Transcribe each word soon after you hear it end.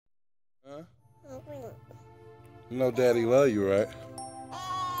You know Daddy love you, right?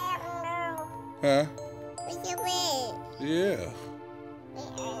 Huh? Yeah.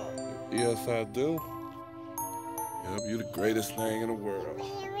 Yes, I do. Yep, you the greatest thing in the world.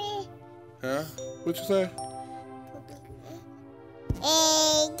 Huh? What you say?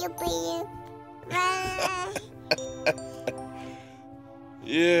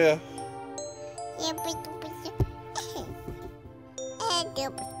 Yeah.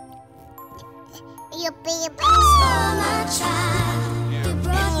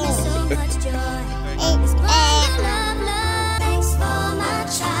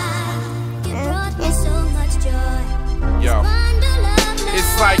 Yo.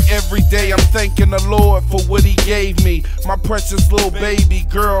 It's like every day I'm thanking the Lord for what he gave me. My precious little baby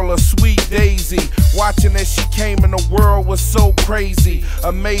girl, a sweet daisy. Watching as she came in the world was so crazy.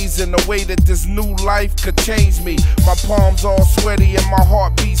 Amazing the way that this new life could change me. My palms all sweaty and my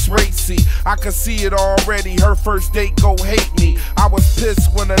heart beats racy. I could see it already, her first date go hate me. I was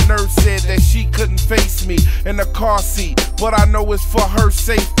pissed when the nurse said that she couldn't face me in the car seat, but I know it's for her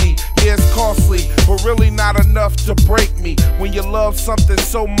safety. Yeah, it's costly, but really not enough to break me. When you love something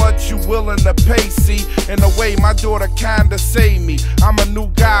so much, you willing to pay, see? In a way, my daughter kinda saved me. I'm a new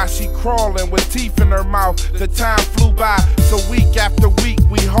guy, she crawling with teeth in her mouth. The time flew by, so week after week,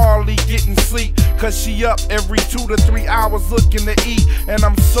 we hardly getting sleep. Cause she up every 2 to 3 hours looking to eat. And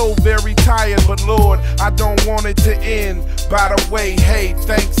I'm so very tired, but Lord, I don't want it to end. By the way, hey,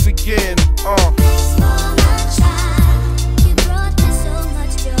 thanks again.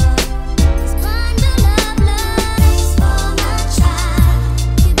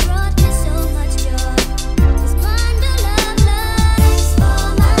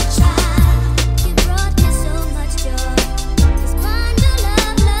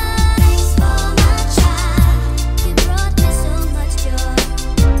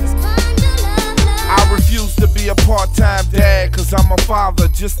 Part-time dad, cause I'm a father,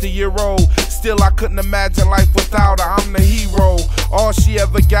 just a year old. Still I couldn't imagine life without her, I'm the hero. All she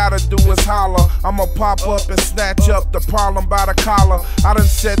ever gotta do is holler. I'ma pop up and snatch up the problem by the collar. I done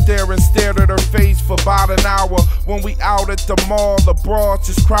sat there and stared at her face for about an hour. When we out at the mall, the broads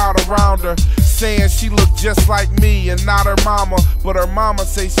just crowd around her, saying she looked just like me and not her mama, but her mama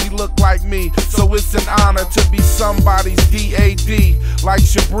say she looked like me. So it's an honor to be somebody's DAD, like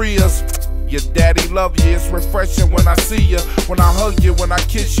Bria's. Your daddy love you, it's refreshing when I see you. When I hug you, when I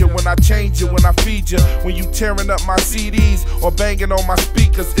kiss you, when I change you, when I feed you. When you tearing up my CDs or banging on my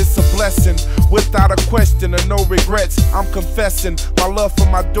speakers, it's a blessing. Without a question and no regrets, I'm confessing my love for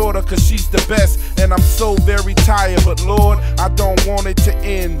my daughter, cause she's the best. And I'm so very tired, but Lord, I don't want it to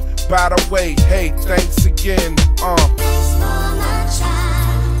end. By the way, hey, thanks again.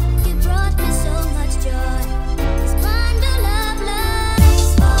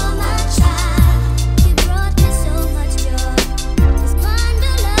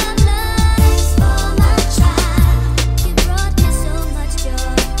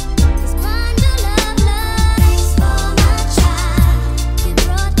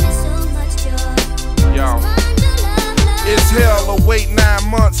 Hell or wait 9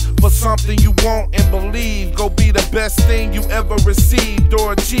 months for something you want and believe. Go be the best thing you ever received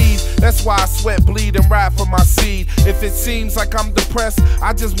or achieved. That's why I sweat, bleed, and ride for my seed. If it seems like I'm depressed,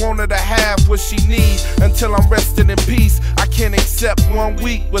 I just want her to have what she needs until I'm resting in peace. I can't accept 1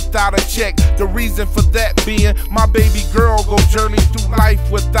 week without a check. The reason for that being my baby girl gon' journey through life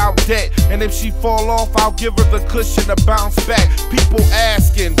without debt. And if she fall off, I'll give her the cushion to bounce back. People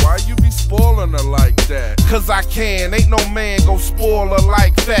asking, why you be spoiling her like that? Cause I can, ain't no man gon' spoil her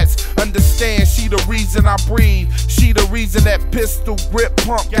like Fatts. Understand, she the reason I breathe. She the reason that pistol grip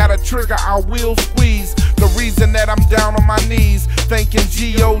pump got a trigger I will squeeze. The reason that I'm down on my knees, thanking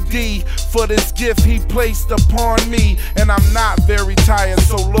God for this gift he placed upon me. And I'm not very tired,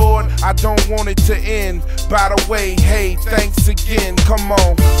 so Lord, I don't want it to end. By the way, hey, thanks again, come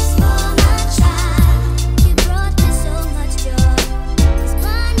on.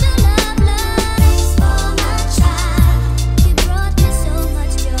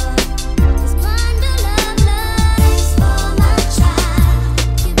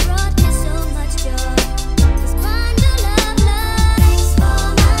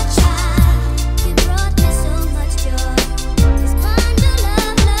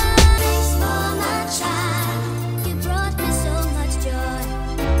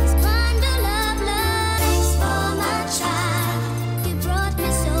 It's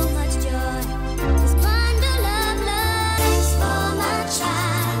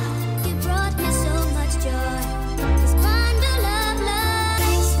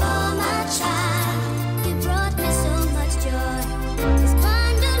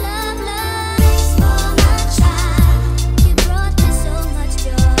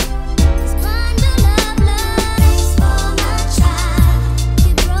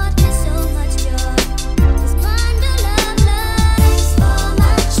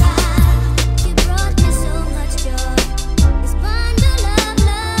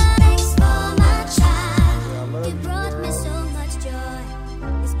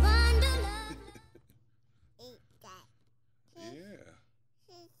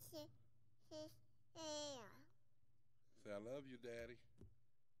love you, Daddy.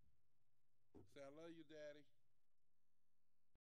 Say, I love you, Daddy.